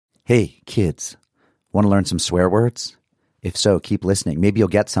Hey, kids, want to learn some swear words? If so, keep listening. Maybe you'll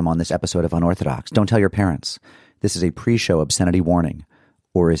get some on this episode of Unorthodox. Don't tell your parents. This is a pre-show obscenity warning.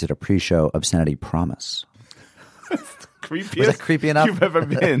 Or is it a pre-show obscenity promise? Creepiest Was that creepy enough? you've ever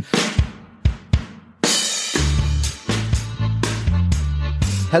been.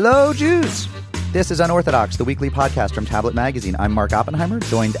 Hello, Jews! This is Unorthodox, the weekly podcast from Tablet Magazine. I'm Mark Oppenheimer,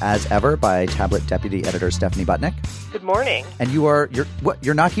 joined as ever by Tablet Deputy Editor Stephanie Butnick. Good morning. And you're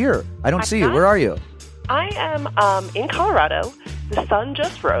not here. I don't see you. Where are you? I am in Colorado. The sun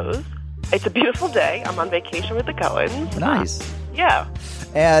just rose. It's a beautiful day. I'm on vacation with the Coens. Nice. Yeah.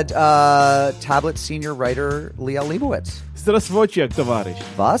 And Tablet senior writer Liel Leibovitz. Здравствуйте, товарищ.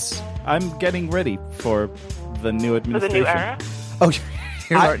 Was? I'm getting ready for the new For the administration. new era. Oh,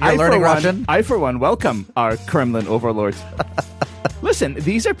 you're learning Russian? I, for one, welcome our Kremlin overlords. Listen,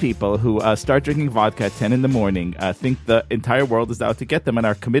 these are people who start drinking vodka at 10 in the morning, think the entire world is out to get them, and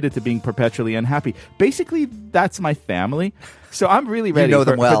are committed to being perpetually unhappy. Basically, that's my family. So I'm really ready know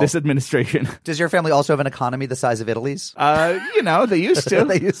them well. for this administration. Does your family also have an economy the size of Italy's? They used to.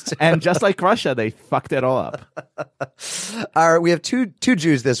 They used to. And just like Russia, they fucked it all up. We have two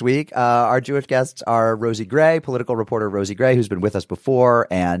Jews this week. Our Jewish guests are Rosie Gray, political reporter Rosie Gray, who's been with us before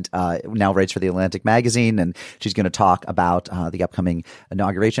and now writes for The Atlantic magazine, and she's going to talk about the upcoming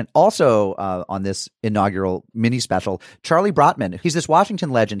inauguration. Also on this inaugural mini special, Charlie Brotman. He's this Washington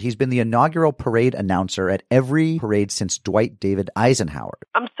legend. He's been the inaugural parade announcer at every parade since Dwight David Eisenhower.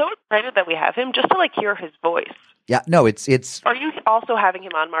 I'm so excited that we have him just to hear his voice. Yeah, no, it's. Are you also having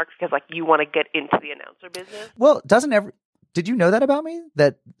him on, Mark, because you want to get into the announcer business? Well, did you know that about me?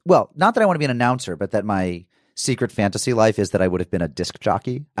 Not that I want to be an announcer, but that my secret fantasy life is that I would have been a disc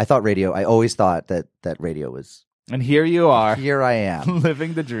jockey. I always thought that radio was. And here you are. Here I am.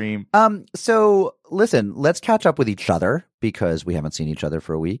 Living the dream. So listen, let's catch up with each other because we haven't seen each other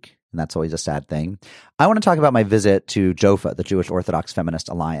for a week. And that's always a sad thing. I want to talk about my visit to JOFA, the Jewish Orthodox Feminist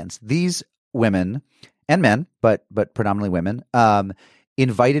Alliance. These women and men, but predominantly women,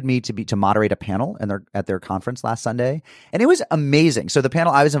 invited me to moderate a panel at their conference last Sunday, and it was amazing. So the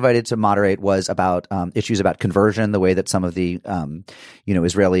panel I was invited to moderate was about issues about conversion, the way that some of the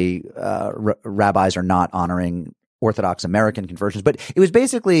Israeli rabbis are not honoring Orthodox American conversions. But it was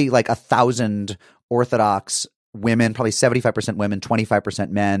basically 1,000 Orthodox women, probably 75% women,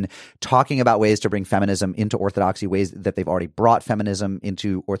 25% men, talking about ways to bring feminism into Orthodoxy, ways that they've already brought feminism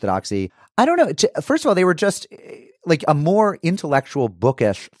into Orthodoxy. I don't know. First of all, they were just a more intellectual,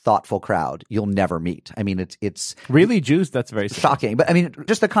 bookish, thoughtful crowd you'll never meet. I mean, it's really Jews. That's very shocking. But I mean,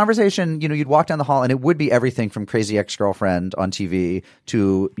 just the conversation, you'd walk down the hall and it would be everything from Crazy Ex-Girlfriend on TV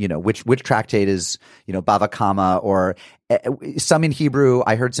to, which tractate is, Bava Kama, or some in Hebrew.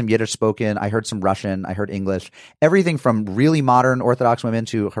 I heard some Yiddish spoken. I heard some Russian. I heard English. Everything from really modern Orthodox women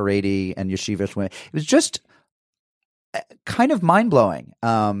to Haredi and Yeshivish women. It was just kind of mind-blowing.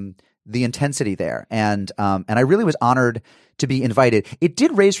 The intensity there. And I really was honored to be invited. It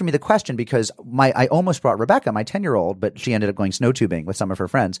did raise for me the question because I almost brought Rebecca, my 10-year-old, but she ended up going snow tubing with some of her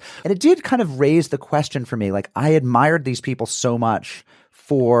friends. And it did kind of raise the question for me, I admired these people so much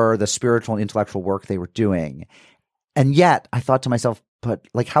for the spiritual and intellectual work they were doing. And yet I thought to myself, but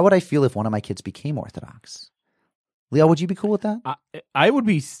how would I feel if one of my kids became Orthodox? Liel, would you be cool with that? I would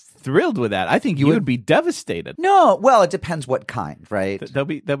be thrilled with that. I think you would be devastated. No, well, it depends what kind, right? They'll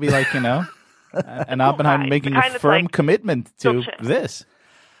be an Oppenheimer making a firm commitment to this.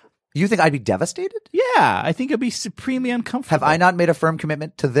 You think I'd be devastated? Yeah, I think it'd be supremely uncomfortable. Have I not made a firm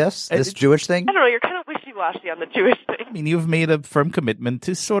commitment to this Jewish thing? I don't know. You're kind of wishy-washy on the Jewish thing. I mean, you've made a firm commitment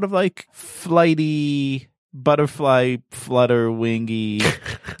to sort of flighty, butterfly, flutter, wingy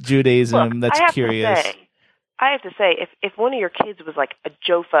Judaism. Look, that's curious. I have to say, if one of your kids was a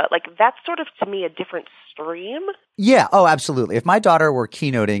Jofa, that's sort of, to me, a different stream. Yeah. Oh, absolutely. If my daughter were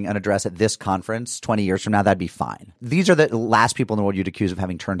keynoting an address at this conference 20 years from now, that'd be fine. These are the last people in the world you'd accuse of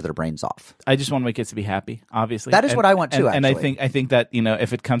having turned their brains off. I just want my kids to be happy, obviously. That is what I want too, and actually. I think that,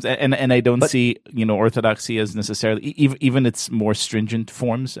 if it comes, and I don't see, Orthodoxy as necessarily, even its more stringent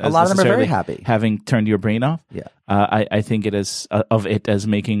forms. As a lot of them are very happy. Having turned your brain off. Yeah. I think it is as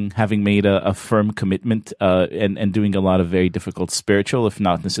having made a firm commitment and doing a lot of very difficult spiritual, if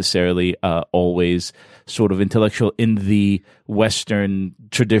not necessarily always sort of intellectual in the Western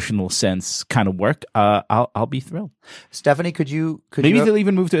traditional sense kind of work. I'll be thrilled. Stephanie, could you maybe they'll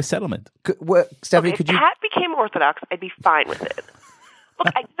even move to a settlement. Stephanie, if Pat became Orthodox, I'd be fine with it.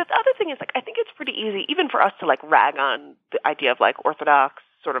 Look, the other thing is I think it's pretty easy, even for us to rag on the idea of Orthodox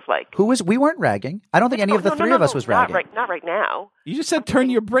sort of like. We weren't ragging. I don't think any of the three of us was ragging. Not right now. You just said turn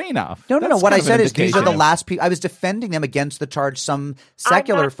your brain off. No. That's What I kind of said an is these are the indication. last people. I was defending them against the charge some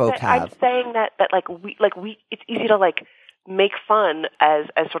secular folk have. I'm saying that we it's easy to like make fun as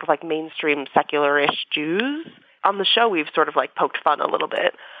sort of like mainstream secular-ish Jews. On the show, we've sort of like poked fun a little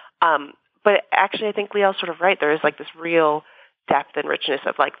bit. But actually, I think Liel's sort of right. There is like this real depth and richness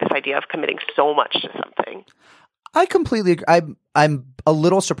of like this idea of committing so much to something. I completely agree. I'm a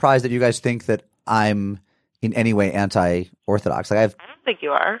little surprised that you guys think that I'm in any way anti-Orthodox. Like I don't think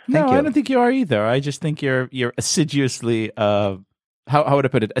you are. No, I don't think you are either. I just think you're assiduously how would I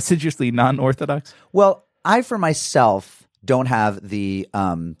put it? Assiduously non-Orthodox. Well, I for myself don't have the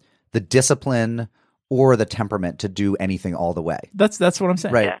discipline or the temperament to do anything all the way. That's what I'm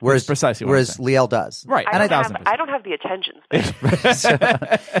saying. Right. Yeah. Whereas precisely what whereas I'm saying. Liel does. Right. I And don't have the attention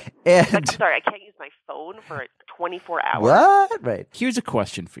span. And I'm sorry, I can't use my phone for 24 hours. what? Right. Here's a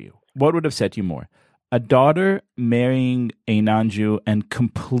question for you. What would have set you more? A daughter marrying a non-Jew and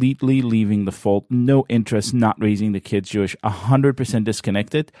completely leaving the fold, no interest, not raising the kids Jewish, 100%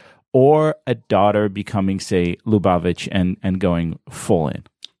 disconnected, or a daughter becoming, say, Lubavitch and going full in?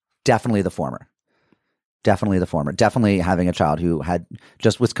 Definitely the former. Definitely having a child who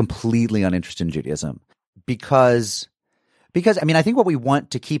was completely uninterested in Judaism. Because I mean, I think what we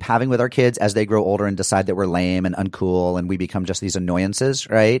want to keep having with our kids as they grow older and decide that we're lame and uncool and we become just these annoyances,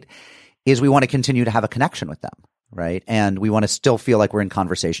 right, is we want to continue to have a connection with them, right? And we want to still feel like we're in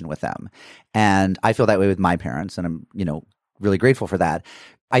conversation with them. And I feel that way with my parents, and I'm, really grateful for that.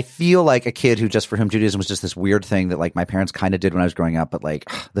 I feel like a kid for whom Judaism was just this weird thing that like my parents kind of did when I was growing up, but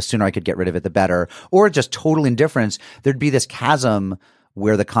like the sooner I could get rid of it, the better. Or just total indifference. There'd be this chasm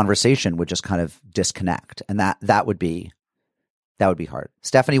where the conversation would just kind of disconnect. And that would be hard.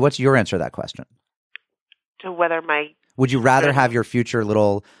 Stephanie, what's your answer to that question? To whether Would you rather have your future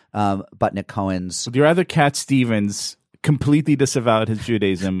little Butnick Cohens? Would you rather Cat Stevens completely disavowed his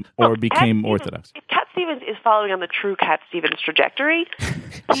Judaism or became Orthodox? If Cat Stevens is following on the true Cat Stevens trajectory,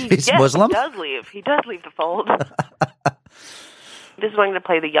 He's Muslim? He does leave the fold. This is when I'm going to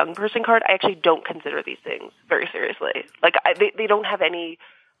play the young person card. I actually don't consider these things very seriously. Like they don't have any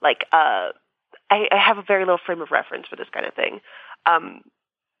like. I have a very low frame of reference for this kind of thing.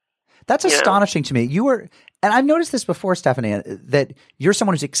 That's astonishing to me. And I've noticed this before, Stephanie, that you're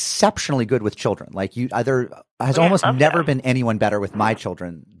someone who's exceptionally good with children. Like has almost never been anyone better with my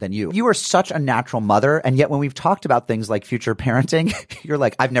children than you. You are such a natural mother, and yet when we've talked about things like future parenting, you're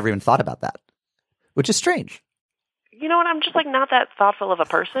like, I've never even thought about that, which is strange. You know what? I'm just like not that thoughtful of a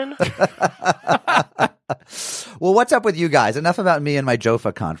person. Well, what's up with you guys? Enough about me and my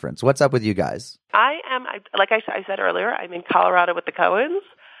Jofa conference. What's up with you guys? Like I said earlier, I'm in Colorado with the Cohens.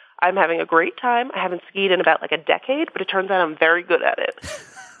 I'm having a great time. I haven't skied in about like a decade, but it turns out I'm very good at it.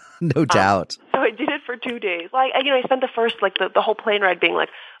 No doubt. So I did it for 2 days. Like, I spent the first, like the whole plane ride being like,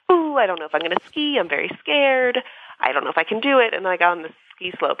 ooh, I don't know if I'm going to ski. I'm very scared. I don't know if I can do it. And then I got on the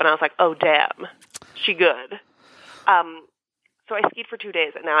ski slope and I was like, oh, damn, she good. So I skied for 2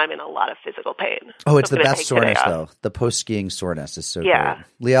 days, and now I'm in a lot of physical pain. Oh, it's so the best soreness, though. The post-skiing soreness is so great.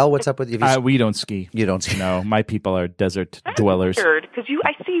 Liel, what's up with you? We don't ski. You don't ski? No, my people are desert dwellers. Weird, because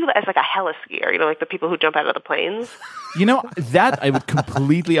I see you as like a hella skier, like the people who jump out of the planes. That I would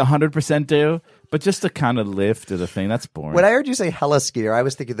completely 100% do, but just to kind of lift to the thing, that's boring. When I heard you say hella skier, I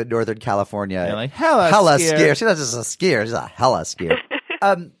was thinking the Northern California. You're like, hella skier. She's not just a skier, she's a hella skier.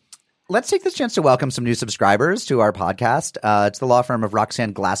 Let's take this chance to welcome some new subscribers to our podcast. It's the law firm of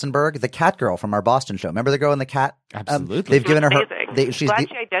Roxanne Glassenberg, the cat girl from our Boston show. Remember the girl in the cat? Absolutely. They've given her. Glad she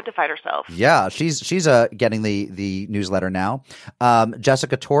identified herself. Yeah, she's getting the newsletter now.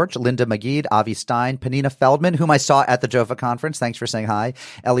 Jessica Torch, Linda McGeed, Avi Stein, Panina Feldman, whom I saw at the Jofa conference. Thanks for saying hi.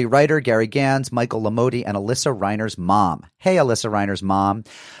 Ellie Reiter, Gary Gans, Michael Lamoti, and Alyssa Reiner's mom. Hey, Alyssa Reiner's mom.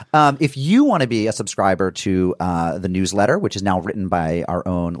 If you want to be a subscriber to the newsletter, which is now written by our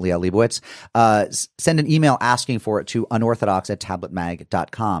own Liel Leibowitz, send an email asking for it to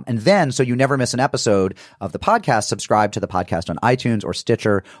unorthodox@tabletmag.com. And then, so you never miss an episode of the podcast, subscribe to the podcast on iTunes or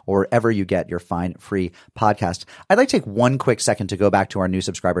Stitcher or wherever you get your fine free podcast. I'd like to take one quick second to go back to our new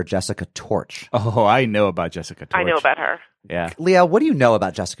subscriber, Jessica Torch. Oh, I know about Jessica Torch. I know about her. Yeah. Liel, what do you know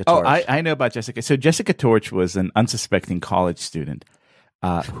about Jessica Torch? Oh, I know about Jessica. So Jessica Torch was an unsuspecting college student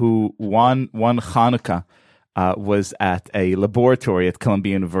who one Hanukkah was at a laboratory at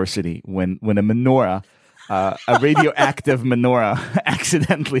Columbia University when a menorah, a radioactive menorah,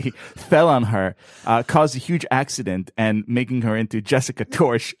 accidentally fell on her, caused a huge accident, and making her into Jessica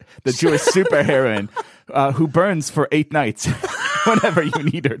Torch, the Jewish superheroine who burns for 8 nights whenever you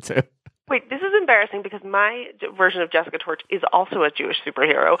need her to. Wait, this is embarrassing because my version of Jessica Torch is also a Jewish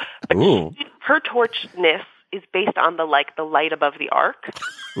superhero, but her torchness is based on the light above the ark.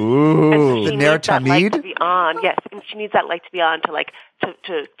 Ooh, and so she the needs that light Ner to be on. Yes, and she needs that light to be on to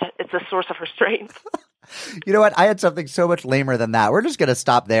it's the source of her strength. You know what? I had something so much lamer than that. We're just going to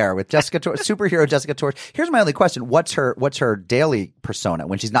stop there with Jessica Torch, superhero Jessica Torch. Here's my only question: What's her daily persona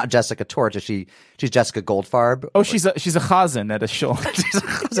when she's not Jessica Torch? She's Jessica Goldfarb? Oh, she's a chazan at a shul. She's a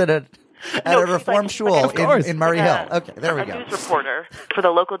chazan at a reform shul in Murray Hill. Okay, there we go. A news reporter for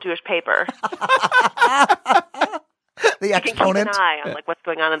the local Jewish paper. The exponent. She can keep an eye on what's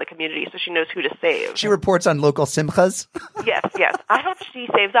going on in the community, so she knows who to save. She reports on local simchas. Yes. I hope she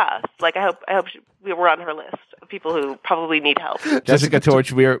saves us. I hope we're on her list of people who probably need help. Jessica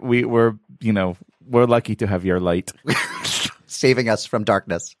Torch, we're lucky to have your light. Saving us from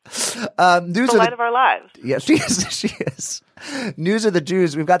darkness. The light of our lives. Yeah, she is. News of the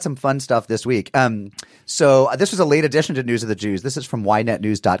Jews. We've got some fun stuff this week. So this was a late addition to News of the Jews. This is from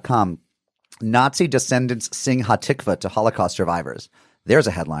ynetnews.com. Nazi descendants sing Hatikva to Holocaust survivors. There's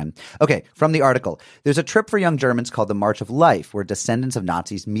a headline. Okay, from the article. There's a trip for young Germans called the March of Life, where descendants of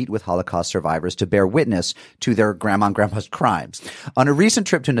Nazis meet with Holocaust survivors to bear witness to their grandma and grandpa's crimes. On a recent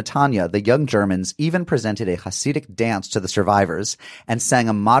trip to Netanya, the young Germans even presented a Hasidic dance to the survivors and sang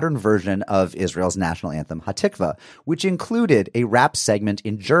a modern version of Israel's national anthem, Hatikva, which included a rap segment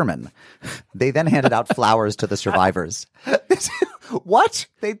in German. They then handed out flowers to the survivors. What?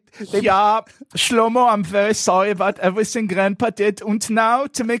 Yeah, Shlomo, I'm very sorry about everything Grandpa did. And now,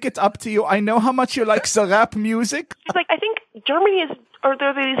 to make it up to you, I know how much you like the rap music. It's I think Germany there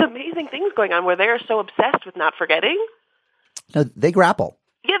are these amazing things going on where they are so obsessed with not forgetting. No, they grapple.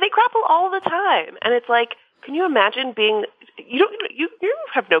 Yeah, they grapple all the time. And it's can you imagine being, you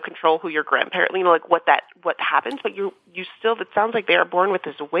have no control who your grandparent, what happens, but you still, it sounds like they are born with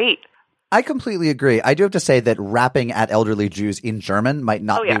this weight. I completely agree. I do have to say that rapping at elderly Jews in German might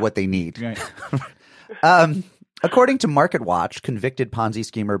not be what they need. Right. According to MarketWatch, convicted Ponzi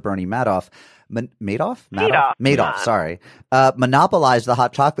schemer Bernie Madoff, monopolized the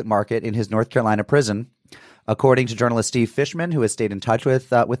hot chocolate market in his North Carolina prison. According to journalist Steve Fishman, who has stayed in touch with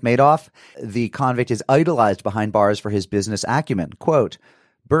Madoff, the convict is idolized behind bars for his business acumen. Quote,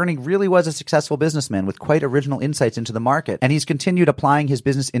 Bernie really was a successful businessman with quite original insights into the market, and he's continued applying his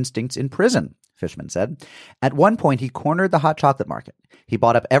business instincts in prison, Fishman said. At one point, he cornered the hot chocolate market. He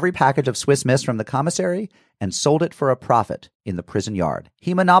bought up every package of Swiss Miss from the commissary and sold it for a profit in the prison yard.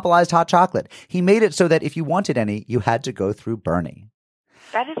 He monopolized hot chocolate. He made it so that if you wanted any, you had to go through Bernie.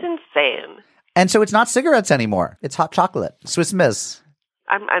 That is insane. And so it's not cigarettes anymore. It's hot chocolate, Swiss Miss.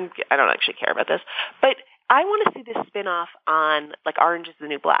 I don't actually care about this, but I want to see this spin-off on Orange is the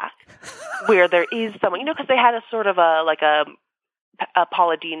New Black, where there is someone, because they had a sort of a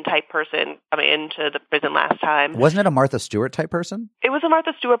Paula Deen type person coming into the prison last time. Wasn't it a Martha Stewart type person? It was a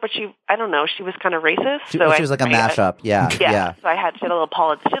Martha Stewart, but she was kind of racist. She was like a mashup. Yeah. So she had a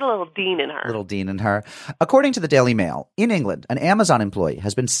little Dean in her. Little Dean in her. According to the Daily Mail, in England, an Amazon employee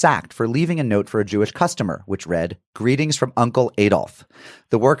has been sacked for leaving a note for a Jewish customer, which read, "Greetings from Uncle Adolf."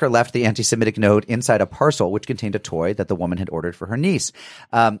 The worker left the anti-Semitic note inside a parcel which contained a toy that the woman had ordered for her niece.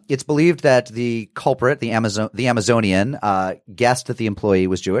 It's believed that the culprit, the Amazonian, guessed that the employee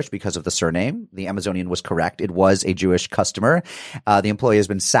was Jewish because of the surname. The Amazonian was correct. It was a Jewish customer. The employee has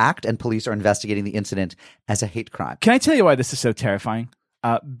been sacked, and police are investigating the incident as a hate crime. Can I tell you why this is so terrifying?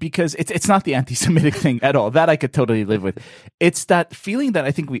 Because it's not the anti-Semitic thing at all. That I could totally live with. It's that feeling that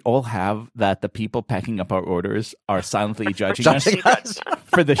I think we all have that the people packing up our orders are silently judging us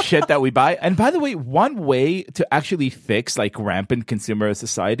for the shit that we buy. And by the way, one way to actually fix rampant consumer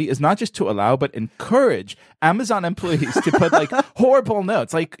society is not just to allow, but encourage Amazon employees to put horrible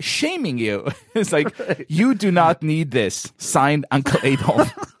notes, shaming you. It's you do not need this. Signed, Uncle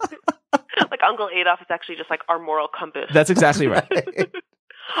Adolf. Uncle Adolf is actually just our moral compass. That's exactly right.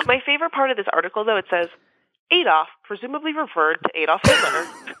 My favorite part of this article, though, it says, Adolf, presumably referred to Adolf Hitler.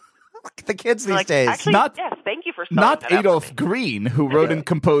 The kids these days. Actually, yes, thank you for spelling not that Adolf out. Green, who wrote and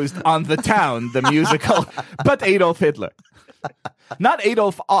composed On the Town, the musical, but Adolf Hitler. Not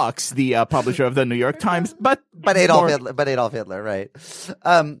Adolf Ox, the publisher of the New York Times, but Adolf Hitler. But Adolf Hitler, right?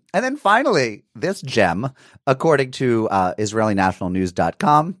 And then finally, this gem, according to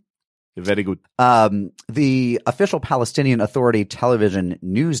IsraeliNationalNews.com. Very good. The official Palestinian Authority television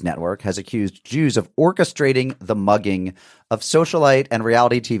news network has accused Jews of orchestrating the mugging of socialite and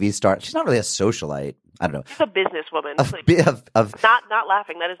reality TV star. She's not really a socialite. I don't know. She's a businesswoman. Not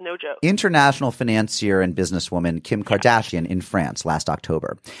laughing. That is no joke. International financier and businesswoman Kim Kardashian in France last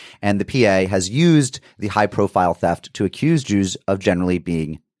October. And the PA has used the high-profile theft to accuse Jews of generally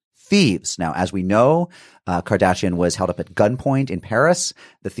being thieves. Now, as we know, Kardashian was held up at gunpoint in Paris.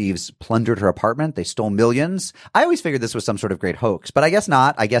 The thieves plundered her apartment. They stole millions. I always figured this was some sort of great hoax, but I guess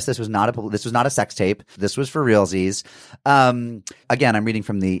not. I guess this was not a sex tape. This was for realsies. Again, I'm reading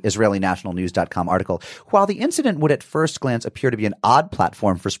from the IsraeliNationalNews.com article. While the incident would at first glance appear to be an odd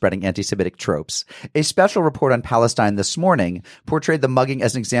platform for spreading anti-Semitic tropes, a special report on Palestine this morning portrayed the mugging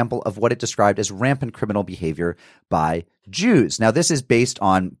as an example of what it described as rampant criminal behavior by Jews. Now, this is based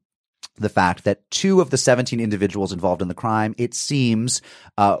on the fact that 2 of the 17 individuals involved in the crime, it seems,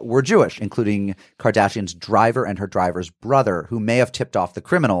 were Jewish, including Kardashian's driver and her driver's brother, who may have tipped off the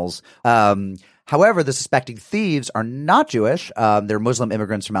criminals. However, the suspected thieves are not Jewish. They're Muslim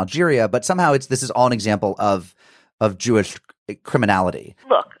immigrants from Algeria, but somehow this is all an example of Jewish criminality.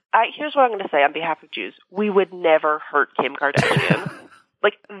 Look, here's what I'm going to say on behalf of Jews. We would never hurt Kim Kardashian.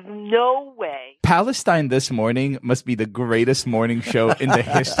 Like, no way. Palestine This Morning must be the greatest morning show in the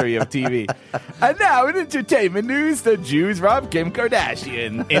history of TV. And now in entertainment news, the Jews rob Kim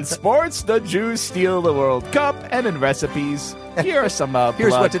Kardashian. In sports, the Jews steal the World Cup. And in recipes, here are some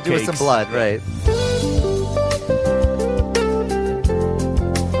Here's blood what to do cakes. with some blood, right?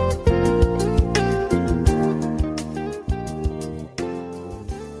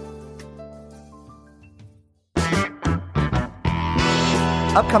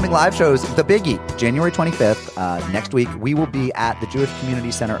 Upcoming live shows, The Biggie, January 25th. Next week, we will be at the Jewish Community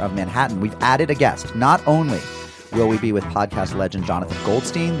Center of Manhattan. We've added a guest. Not only will we be with podcast legend Jonathan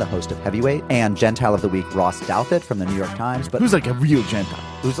Goldstein, the host of Heavyweight, and Gentile of the Week Ross Douthat from the New York Times, but Who's like a real Gentile.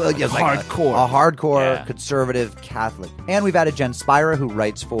 who's like hardcore. a hardcore Yeah. conservative Catholic. And we've added Jen Spira, who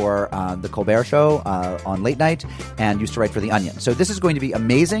writes for The Colbert Show on late night and used to write for The Onion. So this is going to be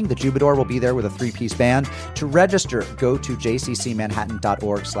amazing. The Jubador will be there with a 3-piece band. To register, go to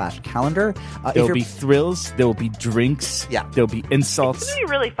jccmanhattan.org/calendar. There will be thrills. There will be drinks. Yeah. There will be insults. It's going to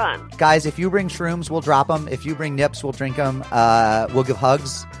be really fun. Guys, if you bring shrooms, we'll drop them. If you bring nips, we'll drink them. We'll give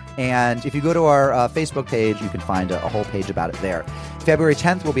hugs. And if you go to our Facebook page, you can find a whole page about it there. February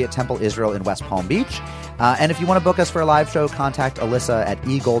 10th, we'll be at Temple Israel in West Palm Beach. And if you want to book us for a live show, contact Alyssa at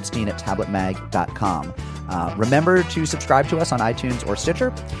egoldstein@tabletmag.com. Remember to subscribe to us on iTunes or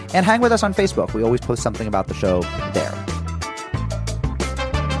Stitcher, and hang with us on Facebook. We always post something about the show there.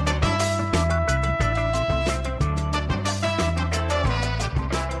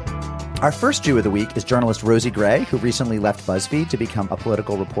 Our first Jew of the week is journalist Rosie Gray, who recently left BuzzFeed to become a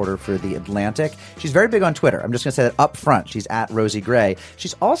political reporter for The Atlantic. She's very big on Twitter. I'm just going to say that up front. She's at Rosie Gray.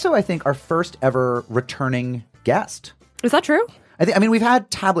 She's also, I think, our first ever returning guest. Is that true? I mean, we've had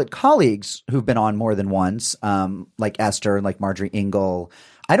tablet colleagues who've been on more than once, like Esther and like Marjorie Engel.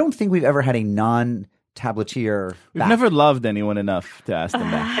 I don't think we've ever had a non-tableteer We've back. never loved anyone enough to ask them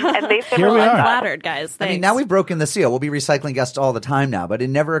back. And they've been Here we really are. fun. Flattered, guys. I mean, Thanks. now we've broken the seal. We'll be recycling guests all the time now, but it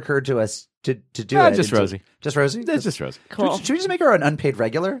never occurred to us to do it. Just Rosie. Just Rosie? That's just Rosie. Cool. Should we just make her an unpaid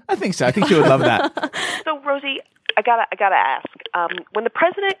regular? I think so. I think she would love that. So, Rosie, I gotta ask. When the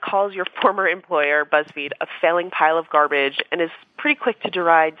president calls your former employer, BuzzFeed, a failing pile of garbage and is pretty quick to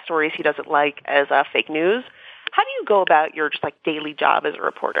deride stories he doesn't like as fake news, how do you go about your just like daily job as a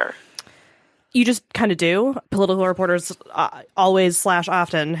reporter? You just kind of do. Political reporters always /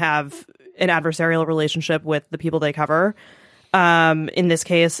 often have an adversarial relationship with the people they cover. In this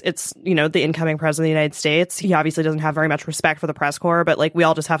case, it's, the incoming president of the United States. He obviously doesn't have very much respect for the press corps, but like we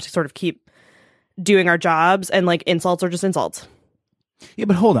all just have to sort of keep doing our jobs, and like insults are just insults. Yeah,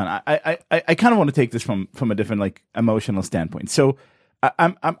 but hold on. I kind of want to take this from a different like emotional standpoint. So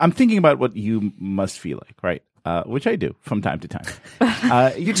I'm thinking about what you must feel like, right? Which I do from time to time.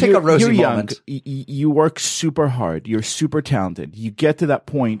 You take a Rosie you're young, moment. You work super hard. You're super talented. You get to that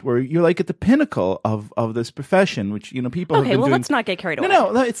point where you're like at the pinnacle of this profession, which people have Okay, been well, doing. let's not get carried away.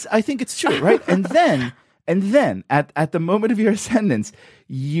 No, I think it's true, right? And then at the moment of your ascendance,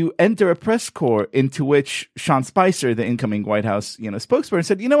 you enter a press corps into which Sean Spicer, the incoming White House spokesperson,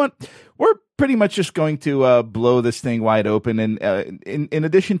 said, "You know what? We're pretty much just going to blow this thing wide open. And in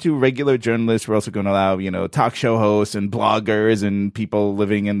addition to regular journalists, we're also going to allow talk show hosts and bloggers and people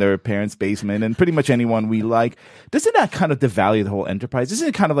living in their parents' basement and pretty much anyone we like." Doesn't that kind of devalue the whole enterprise? Isn't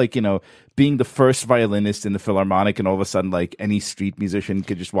it kind of like being the first violinist in the Philharmonic and all of a sudden like any street musician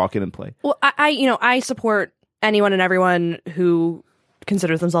could just walk in and play? Well, I support anyone and everyone who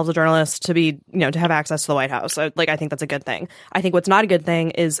considers themselves a journalist to be, to have access to the White House. So, I think that's a good thing. I think what's not a good thing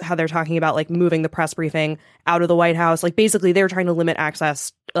is how they're talking about like moving the press briefing out of the White House. Like basically they're trying to limit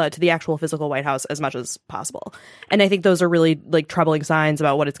access to the actual physical White House as much as possible. And I think those are really like troubling signs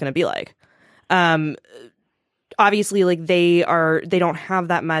about what it's going to be like. Obviously like they don't have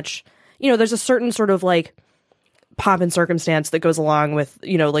that much, there's a certain sort of like pomp and circumstance that goes along with,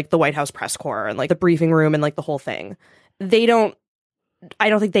 you know, like the White House press corps and like the briefing room and like the whole thing. I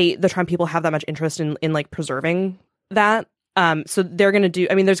don't think the Trump people have that much interest in like preserving that. So they're going to do,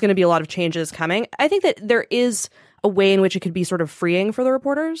 I mean, there's going to be a lot of changes coming. I think that there is a way in which it could be sort of freeing for the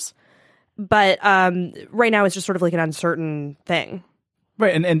reporters. But right now it's just sort of like an uncertain thing.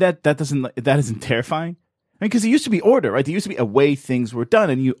 Right. And that isn't terrifying. I mean, because it used to be order, right? There used to be a way things were done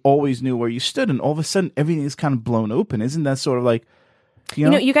and you always knew where you stood. And all of a sudden everything is kind of blown open. Isn't that sort of like, you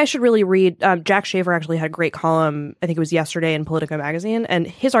know, you guys should really read. Jack Shaver actually had a great column, I think it was yesterday in Politico magazine. And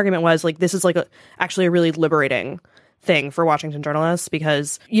his argument was like, this is like actually a really liberating thing for Washington journalists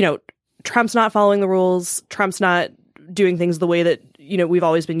because, you know, Trump's not following the rules. Trump's not doing things the way that, you know, we've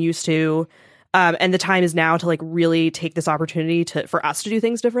always been used to. And the time is now to like really take this opportunity for us to do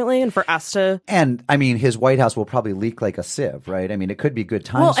things differently and for us to. And I mean, his White House will probably leak like a sieve, right? I mean, it could be good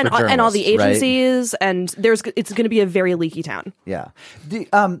times for journalists, and all the agencies, right? And it's going to be a very leaky town. Yeah,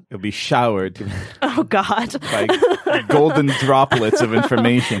 it'll be showered. Oh God, by golden droplets of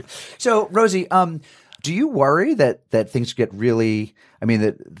information. So, Rosie, do you worry that things get really? I mean,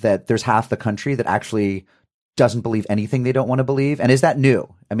 that there's half the country that actually doesn't believe anything they don't want to believe, and is that new?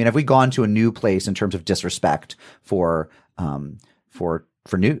 I mean, have we gone to a new place in terms of disrespect for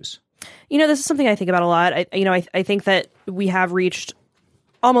news? You know, this is something I think about a lot. I think that we have reached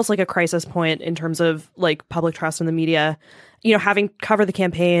almost like a crisis point in terms of like public trust in the media. You know, having covered the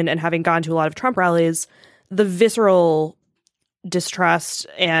campaign and having gone to a lot of Trump rallies, the visceral distrust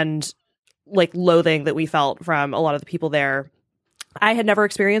and like loathing that we felt from a lot of the people there, I had never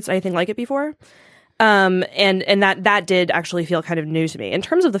experienced anything like it before. And that did actually feel kind of new to me. In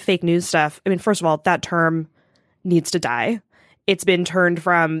terms of the fake news stuff, I mean, first of all, that term needs to die. It's been turned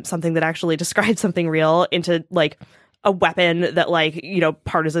from something that actually describes something real into like a weapon that like, you know,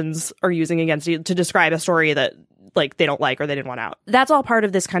 partisans are using against you to describe a story that like they don't like or they didn't want out. That's all part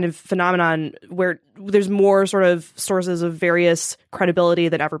of this kind of phenomenon where there's more sort of sources of various credibility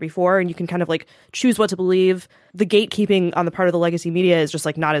than ever before, and you can kind of like choose what to believe. The gatekeeping on the part of the legacy media is just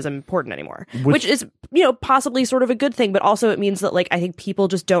like not as important anymore, which is, you know, possibly sort of a good thing, but also it means that like I think people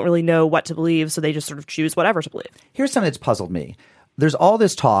just don't really know what to believe, so they just sort of choose whatever to believe. Here's something that's puzzled me. There's all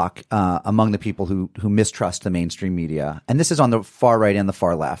this talk among the people who mistrust the mainstream media, and this is on the far right and the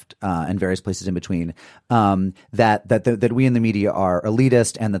far left, and various places in between. That we in the media are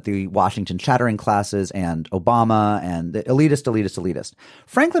elitist, and that the Washington chattering classes and Obama and the elitist.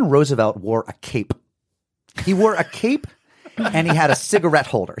 Franklin Roosevelt wore a cape. He wore a cape, and he had a cigarette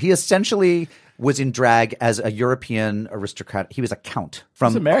holder. He essentially was in drag as a European aristocrat. He was a count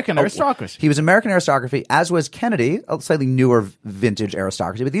from American aristocracy. He was American aristocracy, as was Kennedy, a slightly newer vintage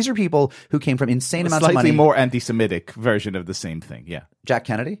aristocracy. But these are people who came from insane amounts of money. Slightly more anti-Semitic version of the same thing. Yeah, Jack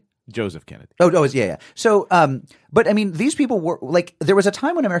Kennedy. Joseph Kennedy. Yeah. So, but I mean, these people were like, there was a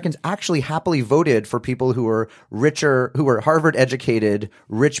time when Americans actually happily voted for people who were richer, who were Harvard educated,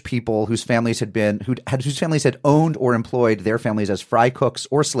 rich people whose families had owned or employed their families as fry cooks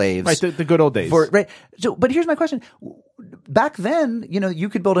or slaves. Right. The good old days. Right. So, but here's my question. Back then, you know, you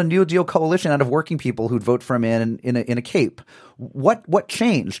could build a New Deal coalition out of working people who'd vote for a man in a cape. What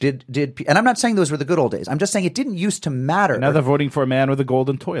changed? And I'm not saying those were the good old days. I'm just saying it didn't used to matter. Now they're voting for a man with a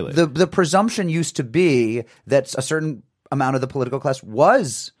golden toilet. The presumption used to be that a certain amount of the political class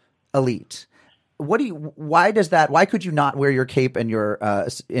was elite. Why could you not wear your cape and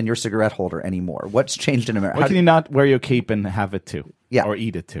your cigarette holder anymore? What's changed in America? Why can you not wear your cape and have it too? Yeah. Or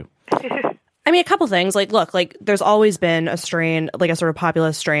eat it too? I mean, a couple things. Like, look, like there's always been a strain, like a sort of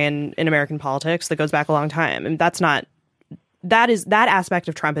populist strain in American politics that goes back a long time, and that aspect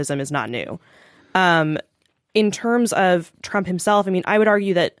of Trumpism is not new. In terms of Trump himself, I mean, I would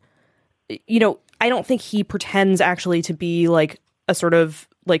argue that, you know, I don't think he pretends actually to be like a sort of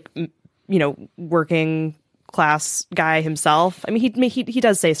like, you know, working class guy himself. I mean, he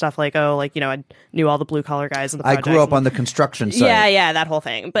does say stuff like, oh, like, you know, I knew all the blue collar guys in the project. I grew up on the construction site. Yeah, that whole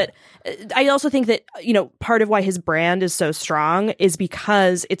thing. But I also think that, you know, part of why his brand is so strong is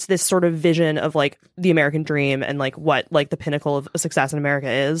because it's this sort of vision of like the American dream and like what like the pinnacle of success in America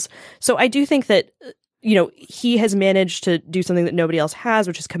is. So I do think that, you know, he has managed to do something that nobody else has,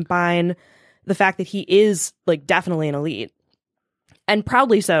 which is combine the fact that he is like definitely an elite, and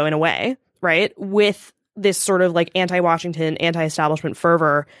proudly so in a way, right, with this sort of like anti-Washington, anti-establishment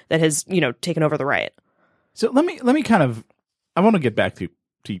fervor that has, you know, taken over the right. So let me kind of, I want to get back to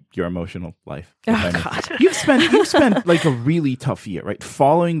to your emotional life. Oh, God. You've spent like a really tough year, right?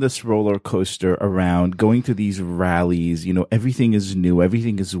 Following this roller coaster around, going to these rallies, everything is new,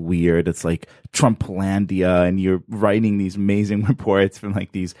 everything is weird. It's like Trumplandia, and you're writing these amazing reports from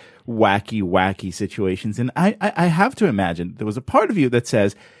like these wacky situations. And I have to imagine there was a part of you that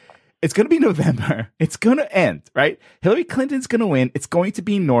says, it's going to be November. It's going to end, right? Hillary Clinton's going to win. It's going to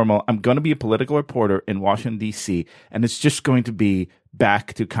be normal. I'm going to be a political reporter in Washington, D.C., and it's just going to be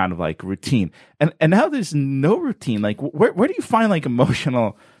back to kind of like routine. And now there's no routine. Like, where do you find like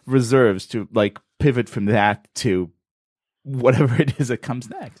emotional reserves to like pivot from that to whatever it is that comes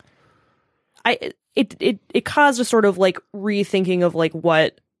next? It caused a sort of like rethinking of like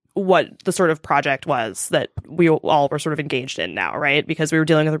what the sort of project was that we all were sort of engaged in now, right? Because we were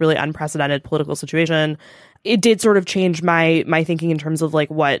dealing with a really unprecedented political situation. It did sort of change my thinking in terms of like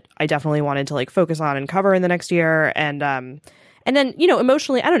what I definitely wanted to like focus on and cover in the next year. And then,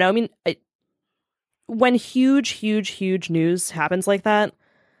 emotionally, I don't know. I mean, when huge news happens like that,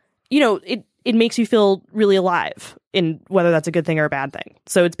 it makes you feel really alive, in whether that's a good thing or a bad thing.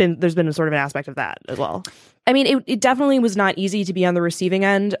 So there's been a sort of an aspect of that as well. I mean, it definitely was not easy to be on the receiving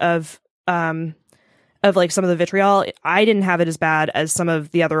end of like some of the vitriol. I didn't have it as bad as some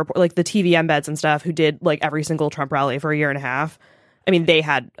of the other like the TV embeds and stuff who did like every single Trump rally for a year and a half. I mean, they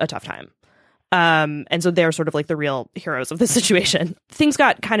had a tough time. And so they're sort of like the real heroes of the situation. Things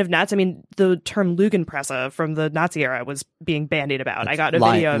got kind of nuts. I mean, the term Lügenpresse from the Nazi era was being bandied about. I got a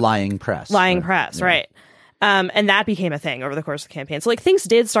video of lying press. Lying press, yeah. Right. And that became a thing over the course of the campaign. So like things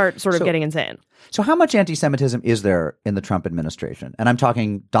did start sort of getting insane. So how much anti-Semitism is there in the Trump administration? And I'm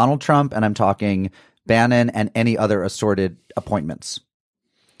talking Donald Trump, and I'm talking Bannon and any other assorted appointments.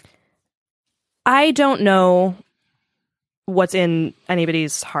 I don't know what's in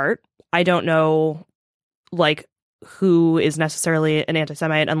anybody's heart. I don't know, like, who is necessarily an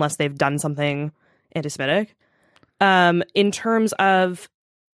anti-Semite unless they've done something anti-Semitic. In terms of,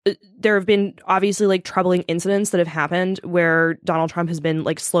 there have been obviously like troubling incidents that have happened where Donald Trump has been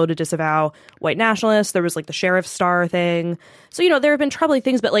like slow to disavow white nationalists. There was like the sheriff's star thing. So, there have been troubling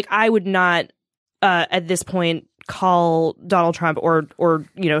things, but like I would not at this point call Donald Trump or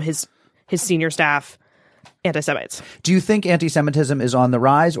his senior staff anti-Semites. Do you think anti-Semitism is on the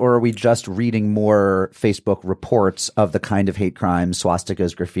rise, or are we just reading more Facebook reports of the kind of hate crimes,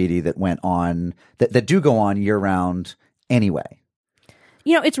 swastikas, graffiti that went on, that do go on year round anyway?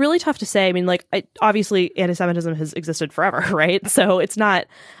 It's really tough to say. I mean, like, obviously anti-Semitism has existed forever, right? So it's not,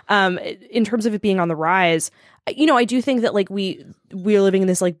 in terms of it being on the rise, I do think that like we're living in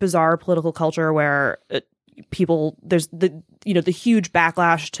this like bizarre political culture where there's the huge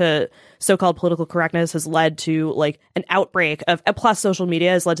backlash to so-called political correctness has led to like an outbreak of, plus social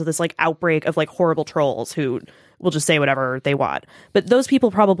media has led to this like outbreak of like horrible trolls who will just say whatever they want. But those people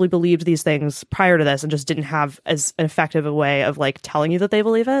probably believed these things prior to this and just didn't have as an effective a way of like telling you that they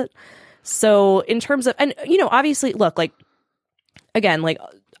believe it. So in terms of, and obviously look, like, again, like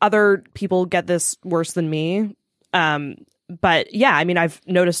other people get this worse than me. But yeah, I mean, I've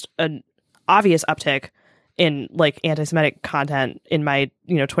noticed an obvious uptick in like anti-Semitic content in my,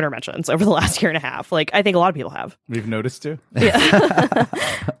 Twitter mentions over the last year and a half. Like, I think a lot of people have. We've noticed too. Yeah.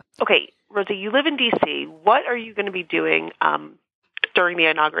 Okay, Rosie, you live in D.C. What are you going to be doing during the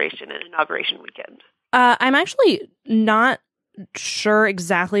inauguration and inauguration weekend? I'm actually not sure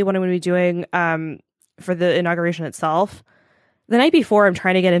exactly what I'm going to be doing for the inauguration itself. The night before, I'm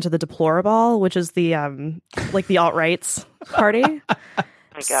trying to get into the Deplorable, which is the like the alt-right's party.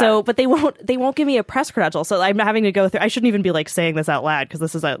 So, but they won't give me a press credential. So I'm having to go through. I shouldn't even be like saying this out loud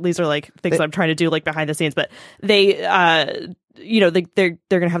because these are like things I'm trying to do like behind the scenes. But they, they're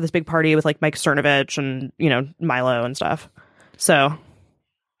gonna have this big party with like Mike Cernovich and Milo and stuff. So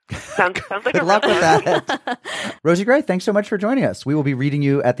sounds like good luck with that. Rosie Gray, thanks so much for joining us. We will be reading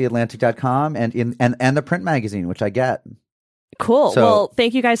you at theatlantic.com and the print magazine, which I get. Cool. So, well,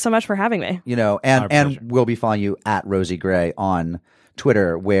 thank you guys so much for having me. And we'll be following you at Rosie Gray on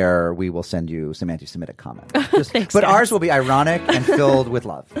Twitter, where we will send you some anti-Semitic comments. Thanks, but guys. Ours will be ironic and filled with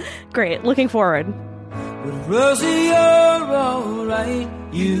love. Great. Looking forward. But Rosie, you're all right.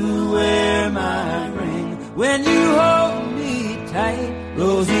 You wear my ring when you hold me tight.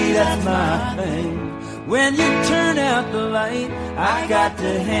 Rosie, that's my thing. When you turn out the light, I got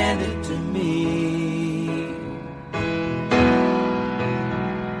to hand it to me.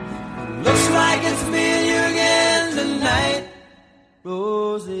 Looks like it's me and you again tonight,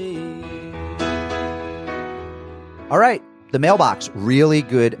 Rosie. All right. The mailbox. Really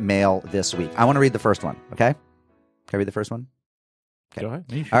good mail this week. I want to read the first one. Okay? Can I read the first one? Okay. Go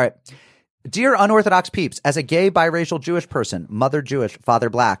ahead. All right. Dear unorthodox peeps, as a gay, biracial Jewish person, mother Jewish, father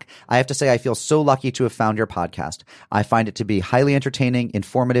black, I have to say I feel so lucky to have found your podcast. I find it to be highly entertaining,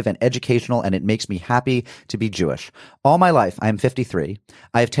 informative, and educational, and it makes me happy to be Jewish. All my life, I am 53.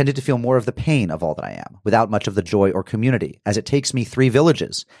 I have tended to feel more of the pain of all that I am, without much of the joy or community, as it takes me 3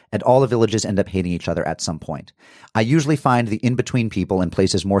 villages, and all the villages end up hating each other at some point. I usually find the in-between people in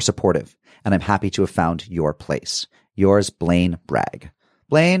places more supportive, and I'm happy to have found your place. Yours, Blaine Bragg.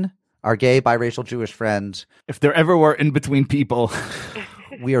 Blaine, our gay, biracial Jewish friend. If there ever were in between people,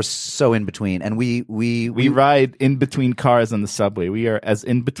 we are so in between, and we ride in between cars on the subway. We are as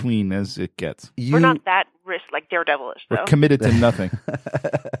in between as it gets. We're not that like daredevilish, though. We're committed to nothing.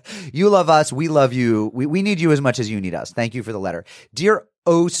 You love us. We love you. We need you as much as you need us. Thank you for the letter. Dear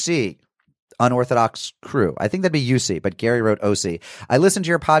OC, Unorthodox Crew. I think that'd be UC, but Gary wrote OC. I listened to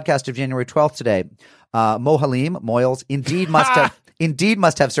your podcast of January 12th today. Mohalim, Moyles, indeed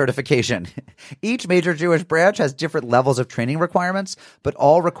must have certification. Each major Jewish branch has different levels of training requirements, but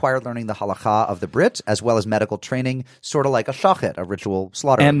all require learning the halakha of the Brit, as well as medical training, sort of like a shachet, a ritual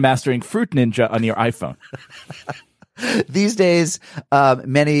slaughter. And mastering Fruit Ninja on your iPhone. These days,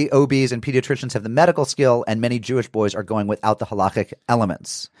 many OBs and pediatricians have the medical skill, and many Jewish boys are going without the halakhic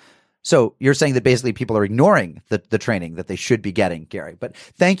elements. So you're saying that basically people are ignoring the training that they should be getting, Gary. But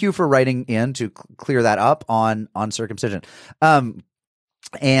thank you for writing in to clear that up on circumcision.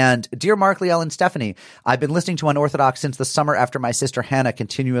 And dear Mark, Liel, and Stephanie, I've been listening to Unorthodox since the summer after my sister Hannah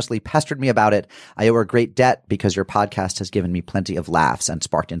continuously pestered me about it. I owe her great debt because your podcast has given me plenty of laughs and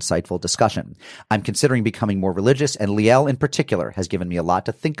sparked insightful discussion. I'm considering becoming more religious, and Liel in particular has given me a lot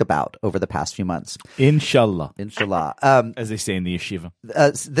to think about over the past few months. Inshallah. Inshallah. As they say in the yeshiva.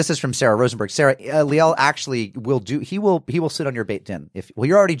 This is from Sarah Rosenberg. Sarah, Liel actually will he will sit on your Beit Din.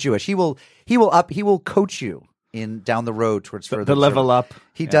 You're already Jewish, he will coach you down the road towards further the level up.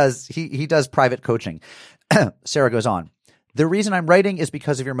 He does private coaching. Sarah goes on. The reason I'm writing is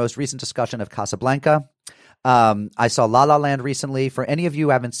because of your most recent discussion of Casablanca. I saw La La Land recently. For any of you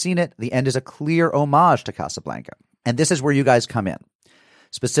who haven't seen it, the end is a clear homage to Casablanca. And this is where you guys come in.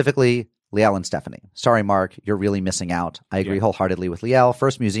 Specifically, Liel and Stephanie. Sorry, Mark, you're really missing out. I agree wholeheartedly with Liel.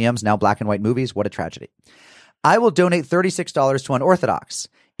 First museums, now black and white movies. What a tragedy. I will donate $36 to Unorthodox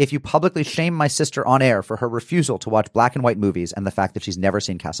if you publicly shame my sister on air for her refusal to watch black and white movies and the fact that she's never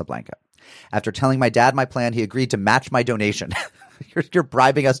seen Casablanca. After telling my dad my plan, he agreed to match my donation. You're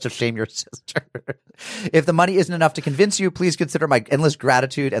bribing us to shame your sister. If the money isn't enough to convince you, please consider my endless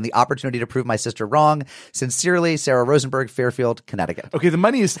gratitude and the opportunity to prove my sister wrong. Sincerely, Sarah Rosenberg, Fairfield, Connecticut. Okay, the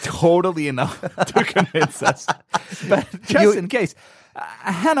money is totally enough to convince us. But just in case.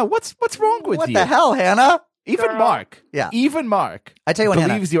 Hannah, what's wrong with you? What the hell, Hannah? Even Mark. Yeah. Even Mark. I tell you what,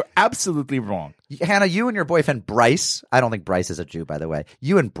 believes you're absolutely wrong. Hannah, you and your boyfriend Bryce, I don't think Bryce is a Jew, by the way.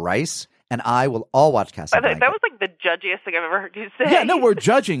 You and Bryce and I will all watch Casablanca. That was like the judgiest thing I've ever heard you say. Yeah, no, we're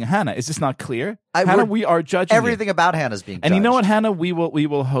judging Hannah. Is this not clear? Hannah, we are judging everything about Hannah's being judged. And you know what, Hannah? We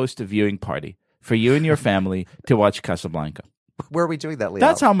will host a viewing party for you and your family to watch Casablanca. Where are we doing that, Leo?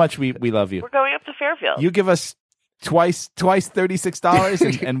 That's how much we love you. We're going up to Fairfield. You give us twice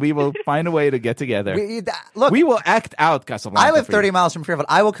 $36 and we will find a way to get together. We will act out Casablanca. I live 30 miles from Fairfield.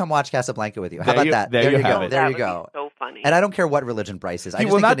 I will come watch Casablanca with you. How about that? There you go. There you go. So funny. And I don't care what religion Bryce is. He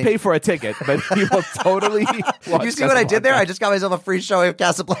will not pay for a ticket, but he will totally watch You see what I did there? I just got myself a free showing of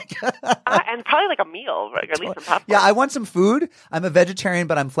Casablanca. And probably like a meal, or at least some popcorn. Yeah, I want some food. I'm a vegetarian,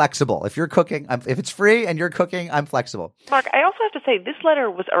 but I'm flexible. If you're cooking, if it's free and you're cooking, I'm flexible. Mark, I also have to say, this letter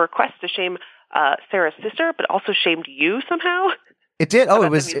was a request to shame Sarah's sister, but also shamed you somehow. It did. Oh,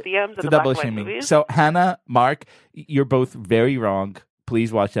 it was the museums and the the double black and white shaming. movies. So Hannah, Mark, you're both very wrong.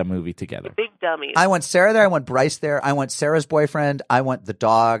 Please watch that movie together. Big dummies. I want Sarah there. I want Bryce there. I want Sarah's boyfriend. I want the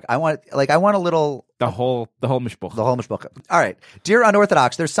dog. I want a little the whole mishpucha. The whole mishpucha. All right, dear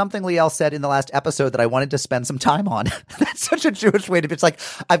Unorthodox, there's something Liel said in the last episode that I wanted to spend some time on. That's such a Jewish way to be. It's like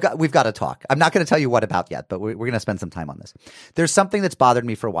we've got to talk. I'm not going to tell you what about yet, but we're going to spend some time on this. There's something that's bothered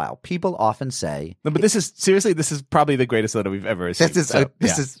me for a while. People often say, no, but this is probably the greatest letter we've ever received.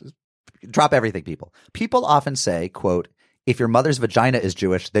 This is drop everything, people. People often say, quote, if your mother's vagina is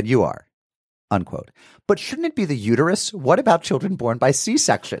Jewish, then you are, unquote. But shouldn't it be the uterus? What about children born by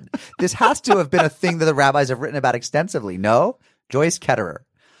C-section? This has to have been a thing that the rabbis have written about extensively. No? Joyce Ketterer.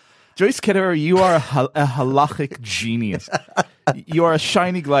 Joyce Ketterer, you are a halachic genius. You are a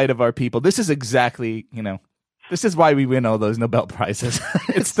shining light of our people. This is exactly, this is why we win all those Nobel Prizes.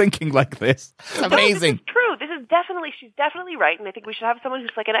 It's thinking like this. It's amazing. No, this is true. This is she's definitely right, and I think we should have someone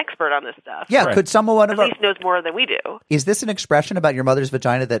who's like an expert on this stuff. Yeah, Right. could someone At least knows more than we do. Is this an expression about your mother's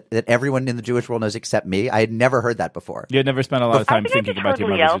vagina that everyone in the Jewish world knows except me? I had never heard that before. You had never spent a lot of I time think thinking I about just your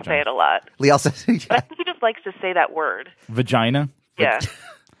heard mother's Liel say vagina. it a lot. Liel says, But I yeah. think he just likes to say that word. Vagina? Yeah.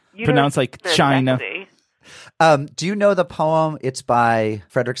 Pronounced like China. Necessity. Do you know the poem? It's by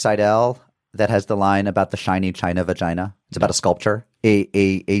Frederick Seidel that has the line about the shiny China vagina. It's about a sculpture.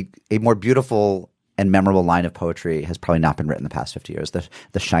 A more beautiful and memorable line of poetry has probably not been written in the past 50 years.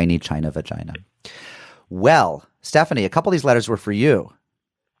 The shiny China vagina. Well, Stephanie, a couple of these letters were for you.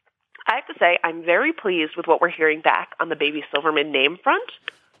 I have to say, I'm very pleased with what we're hearing back on the Baby Silverman name front.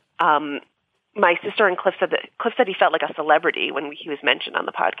 My sister and Cliff said he felt like a celebrity when he was mentioned on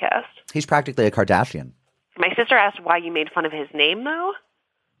the podcast. He's practically a Kardashian. My sister asked why you made fun of his name, though.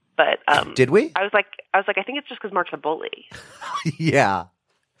 But Did we? I was like, I think it's just because Mark's a bully. Yeah.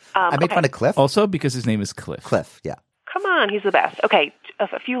 I made fun of Cliff. Also because his name is Cliff. Cliff, yeah. Come on, he's the best. Okay,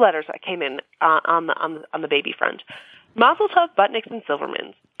 a few letters that came in on the baby front. Mazel tov, Butnicks and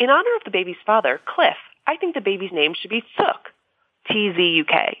Silvermans. In honor of the baby's father, Cliff, I think the baby's name should be Tzuk,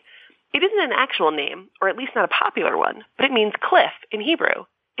 T-Z-U-K. It isn't an actual name, or at least not a popular one, but it means cliff in Hebrew.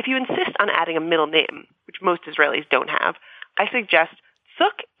 If you insist on adding a middle name, which most Israelis don't have, I suggest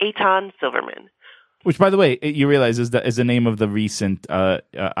Tzuk Eitan Silverman. Which, by the way, you realize is the name of the recent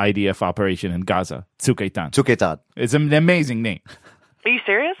IDF operation in Gaza, Tzuk Eitan. Tzuk Eitan. It's an amazing name. Are you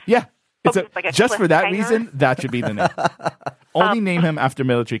serious? Yeah. It's it's like a just for that cliffhanger? reason, that should be the name. Only name him after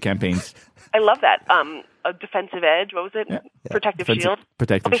military campaigns. I love that. A defensive edge. What was it? Protective shield.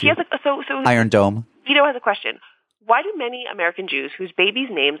 Protective Okay, shield. he has so Iron Dome. Vito has a question. Why do many American Jews whose babies'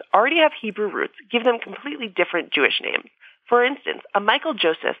 names already have Hebrew roots give them completely different Jewish names? For instance, a Michael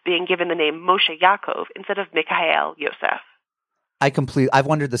Joseph being given the name Moshe Yaakov instead of Mikhail Yosef. I've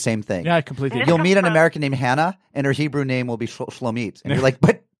wondered the same thing. Yeah, I completely And agree. You'll meet an American named Hannah, and her Hebrew name will be Shlomit. And you're like,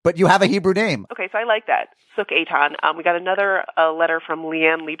 but you have a Hebrew name. Okay, so I like that. Suk Eitan. We got another letter from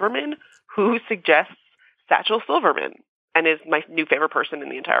Leanne Lieberman, who suggests Satchel Silverman and is my new favorite person in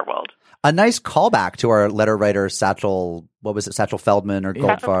the entire world. A nice callback to our letter writer, Satchel Feldman or Satchel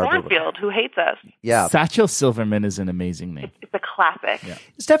Goldfarb. Cornfield, who hates us. Yeah. Satchel Silverman is an amazing name. It's a classic. Yeah.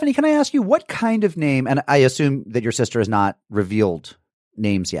 Stephanie, can I ask you what kind of name, and I assume that your sister has not revealed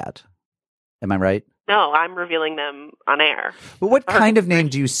names yet. Am I right? No, I'm revealing them on air. But what kind of name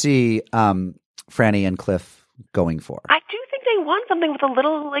do you see Franny and Cliff going for? I do think they want something with a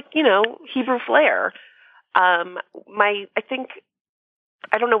little, Hebrew flair. I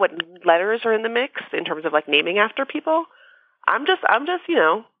don't know what letters are in the mix in terms of naming after people. I'm just,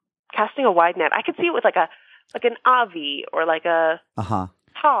 casting a wide net. I could see it with an Avi or a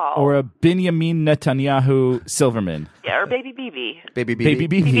Tal Or a Benjamin Netanyahu Silverman. or Baby BB. Baby Baby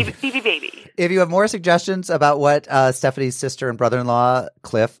BB BB. Baby. If you have more suggestions about what Stephanie's sister and brother-in-law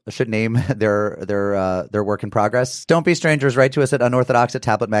Cliff should name their work in progress, don't be strangers. Write to us at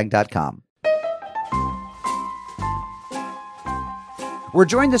unorthodox@tabletmag.com. We're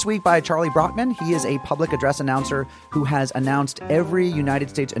joined this week by Charlie Brockman. He is a public address announcer who has announced every United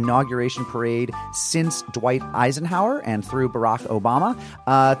States inauguration parade since Dwight Eisenhower and through Barack Obama.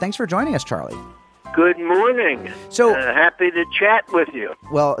 Thanks for joining us, Charlie. Good morning. So, happy to chat with you.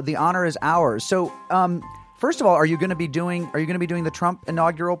 Well, the honor is ours. So, first of all, are you going to be doing the Trump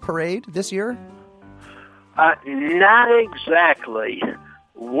inaugural parade this year? Not exactly.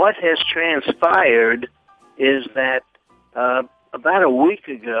 What has transpired is that about a week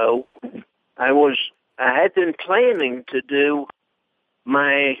ago, I had been planning to do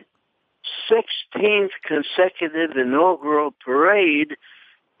my 16th consecutive inaugural parade,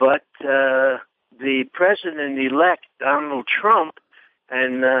 but the president-elect Donald Trump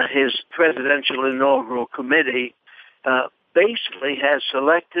and his presidential inaugural committee basically has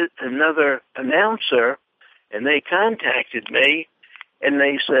selected another announcer, and they contacted me, and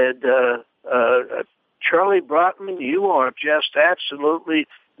they said, Charlie Brockman, you are just absolutely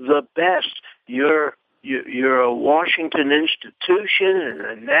the best. You're a Washington institution and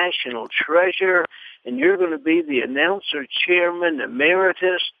a national treasure, and you're going to be the announcer chairman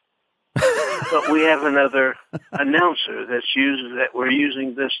emeritus. But we have another announcer that we're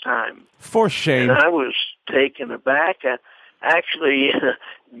using this time. For shame. And I was taken aback, actually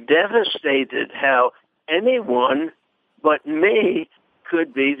devastated how anyone but me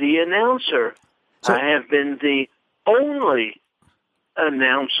could be the announcer. So, I have been the only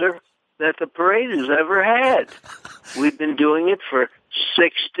announcer that the parade has ever had. We've been doing it for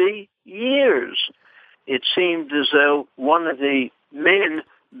 60 years. It seemed as though one of the men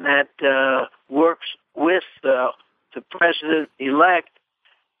that works with the president-elect,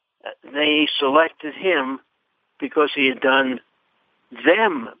 they selected him because he had done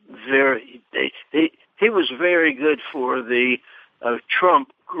them he was very good for the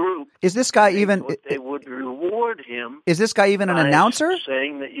Trump group. Is this guy even? They would reward him. Is this guy even an announcer?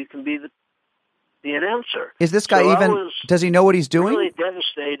 Saying that you can be the announcer. Is this guy even? Does he know what he's doing? Really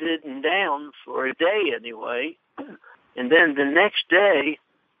devastated and down for a day anyway. And then the next day,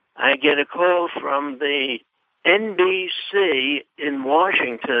 I get a call from the NBC in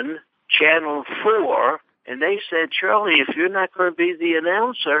Washington, Channel 4, and they said, Charlie, if you're not going to be the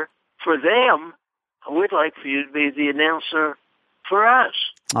announcer for them, I would like for you to be the announcer for us.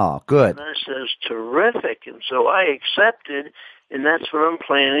 Oh, good. And I says, terrific. And so I accepted, and that's what I'm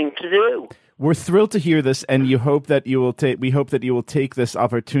planning to do. We're thrilled to hear this, and we hope that you will take this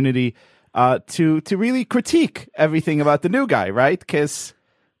opportunity to really critique everything about the new guy, right? Because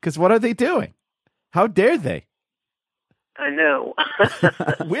what are they doing? How dare they? I know.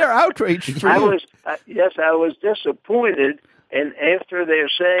 We are outraged. I was disappointed, and after they're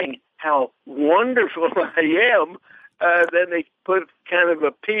saying how wonderful I am, then they put kind of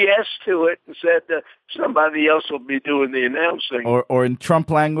a PS to it and said somebody else will be doing the announcing. Or in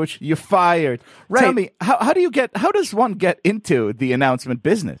Trump language, you're fired. Right. Tell me, how does one get into the announcement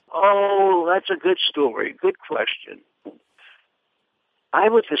business? Oh, that's a good story. Good question. I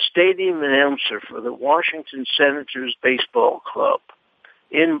was the stadium announcer for the Washington Senators Baseball Club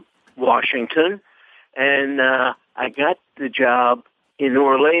in Washington, and I got the job in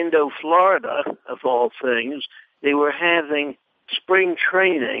Orlando, Florida, of all things. They were having spring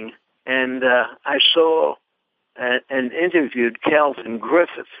training, and I saw and interviewed Calvin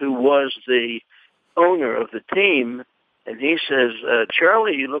Griffith, who was the owner of the team, and he says,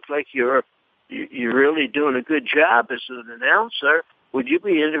 Charlie, you look like you're really doing a good job as an announcer. Would you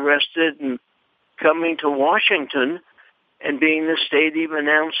be interested in coming to Washington and being the stadium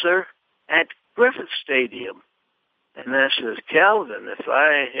announcer at Griffith Stadium? And I says, Calvin, if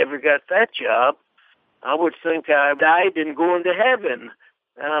I ever got that job, I would think I died and going to heaven.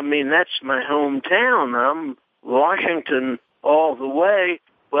 I mean, that's my hometown. I'm Washington all the way.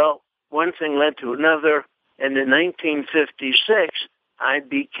 Well, one thing led to another, and in 1956, I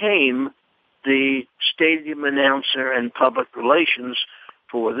became the stadium announcer and public relations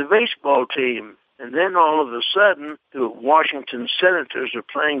for the baseball team. And then all of a sudden, the Washington Senators are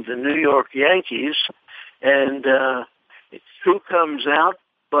playing the New York Yankees, and who comes out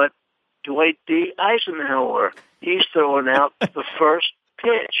but Dwight D. Eisenhower? He's throwing out the first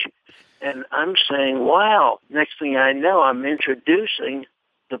pitch. And I'm saying, wow. Next thing I know, I'm introducing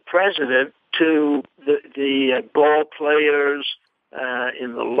the president to the ball players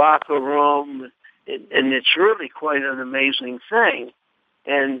in the locker room, and it's really quite an amazing thing.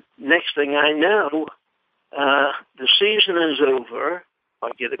 And next thing I know, the season is over. I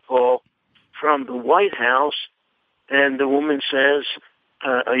get a call from the White House, and the woman says,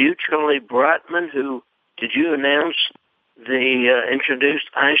 are you Charlie Brotman, who did you announce introduced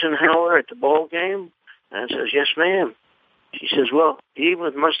Eisenhower at the ball game? And I says, yes, ma'am. She says, well, he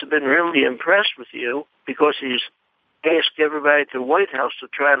must have been really impressed with you because he's asked everybody at the White House to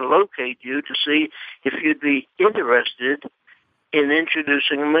try to locate you to see if you'd be interested in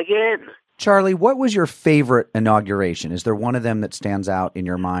introducing him again. Charlie, what was your favorite inauguration? Is there one of them that stands out in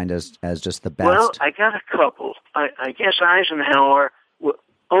your mind as just the best? Well, I got a couple. I guess Eisenhower,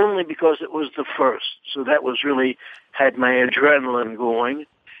 only because it was the first. So that was really had my adrenaline going.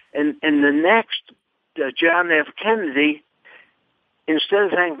 And the next, John F. Kennedy, instead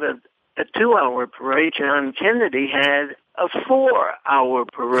of having a 2-hour parade, John Kennedy had a 4-hour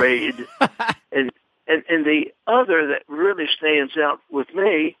parade. and the other that really stands out with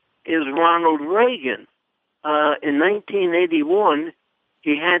me is Ronald Reagan. In 1981,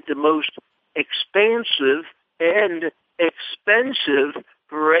 he had the most expansive and expensive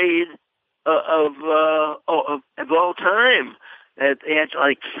parade of all time. They had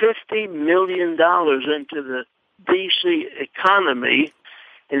like $50 million into the D.C. economy,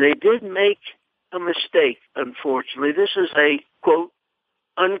 and they did make a mistake, unfortunately. This is a, quote,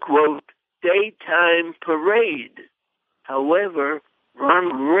 unquote, daytime parade. However,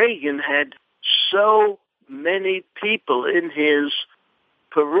 Ronald Reagan had so many people in his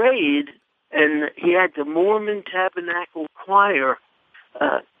parade, and he had the Mormon Tabernacle Choir,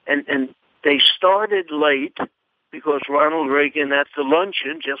 and they started late because Ronald Reagan at the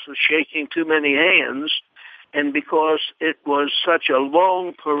luncheon just was shaking too many hands, and because it was such a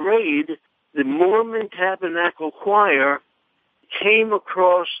long parade, the Mormon Tabernacle Choir came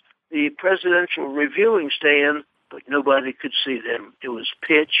across the presidential reviewing stand, but nobody could see them. It was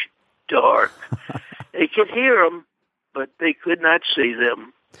pitch dark. They could hear them, but they could not see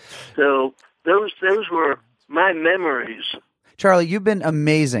them. So those were my memories. Charlie, you've been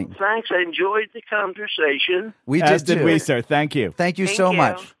amazing. Thanks. I enjoyed the conversation. We As did did too. we, sir. Thank you. Thank you Thank so you.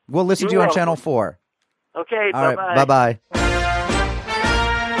 much. We'll listen to you You're on welcome. Channel 4. Okay, All bye-bye. right. Bye-bye.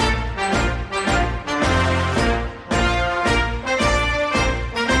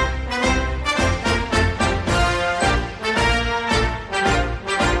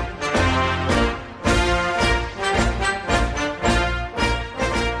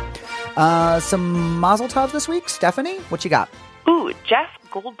 Some Mazel Tov this week. Stephanie, what you got? Ooh, Jeff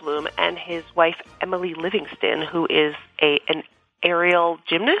Goldblum and his wife Emily Livingston, who is an aerial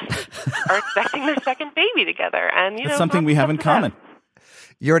gymnast, are expecting their second baby together. And It's something we have in common.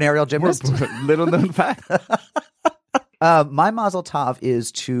 You're an aerial gymnast? Little known fact. My Mazel Tov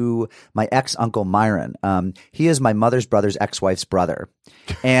is to my ex-uncle Myron. He is my mother's brother's ex-wife's brother.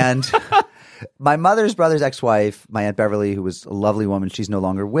 And my mother's brother's ex-wife, my Aunt Beverly, who was a lovely woman, she's no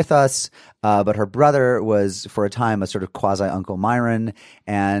longer with us. But her brother was, for a time, a sort of quasi-Uncle Myron.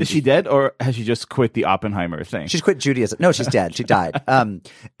 And Is she dead, or has she just quit the Oppenheimer thing? she's quit Judaism. No, she's dead. She died.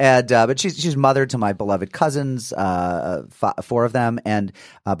 But she's mother to my beloved cousins, 4 of them.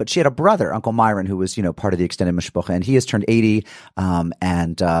 But she had a brother, Uncle Myron, who was, part of the extended mishpucha, and he has turned 80.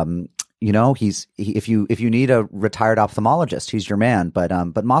 If you need a retired ophthalmologist, he's your man. But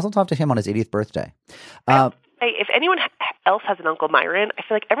Mazel Tov to him on his 80th birthday. Hey, if anyone else has an Uncle Myron, I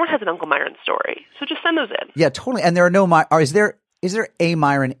feel like everyone has an Uncle Myron story. So just send those in. Yeah, totally. And there are no is there a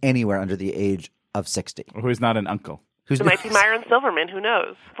Myron anywhere under the age of 60? Who is not an uncle? It might be Myron Silverman. Who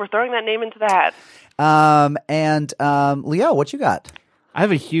knows? We're throwing that name into the hat. Leo, what you got? I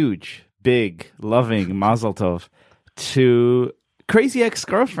have a huge, big, loving Mazel Tov to Crazy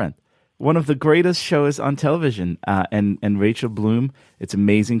Ex-Girlfriend, one of the greatest shows on television. And Rachel Bloom, its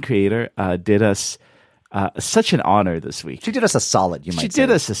amazing creator, did us such an honor this week. She did us a solid, you might say. She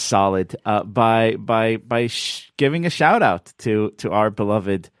did us a solid by giving a shout out to our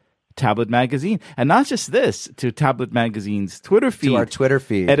beloved Tablet Magazine, and not just this, to Tablet Magazine's Twitter feed, To our Twitter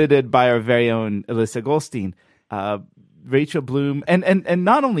feed. edited by our very own Alyssa Goldstein. Rachel Bloom, and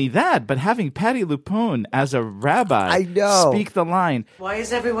not only that, but having Patty Lupone as a rabbi I know. speak the line. Why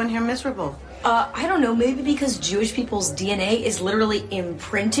is everyone here miserable? I don't know, maybe because Jewish people's DNA is literally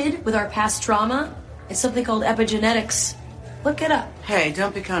imprinted with our past trauma. It's something called epigenetics. Look it up. Hey,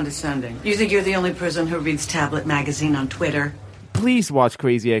 don't be condescending. You think you're the only person who reads Tablet Magazine on Twitter? Please watch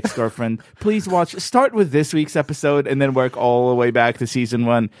Crazy Ex-Girlfriend. Please start with this week's episode and then work all the way back to season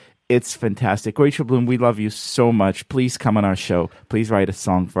 1. It's fantastic. Rachel Bloom, we love you so much. Please come on our show. Please write a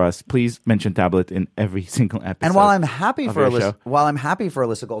song for us. Please mention Tablet in every single episode. And while I'm happy of for your show.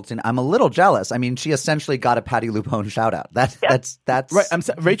 Alyssa Goldstein, I'm a little jealous. I mean, she essentially got a Patty Lupone shout out. That's Right,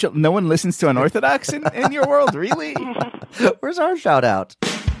 Rachel, no one listens to Unorthodox in your world, really? Where's our shout out?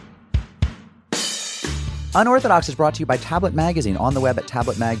 Unorthodox is brought to you by Tablet Magazine on the web at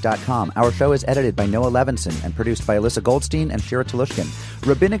tabletmag.com. Our show is edited by Noah Levinson and produced by Alyssa Goldstein and Shira Telushkin.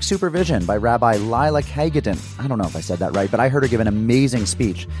 Rabbinic supervision by Rabbi Lila Hagedorn. I don't know if I said that right, but I heard her give an amazing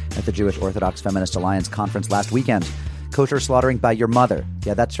speech at the Jewish Orthodox Feminist Alliance conference last weekend. Kosher slaughtering by your mother.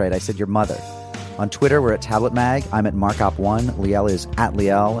 Yeah, that's right. I said your mother. On Twitter, we're at Tablet Mag. I'm at Markop1. Liel is at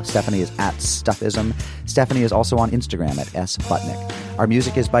Liel. Stephanie is at Stuffism. Stephanie is also on Instagram at sbutnick. Our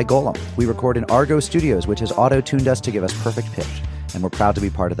music is by Golem. We record in Argo Studios, which has auto-tuned us to give us perfect pitch. And we're proud to be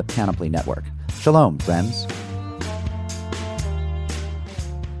part of the Panoply Network. Shalom, friends.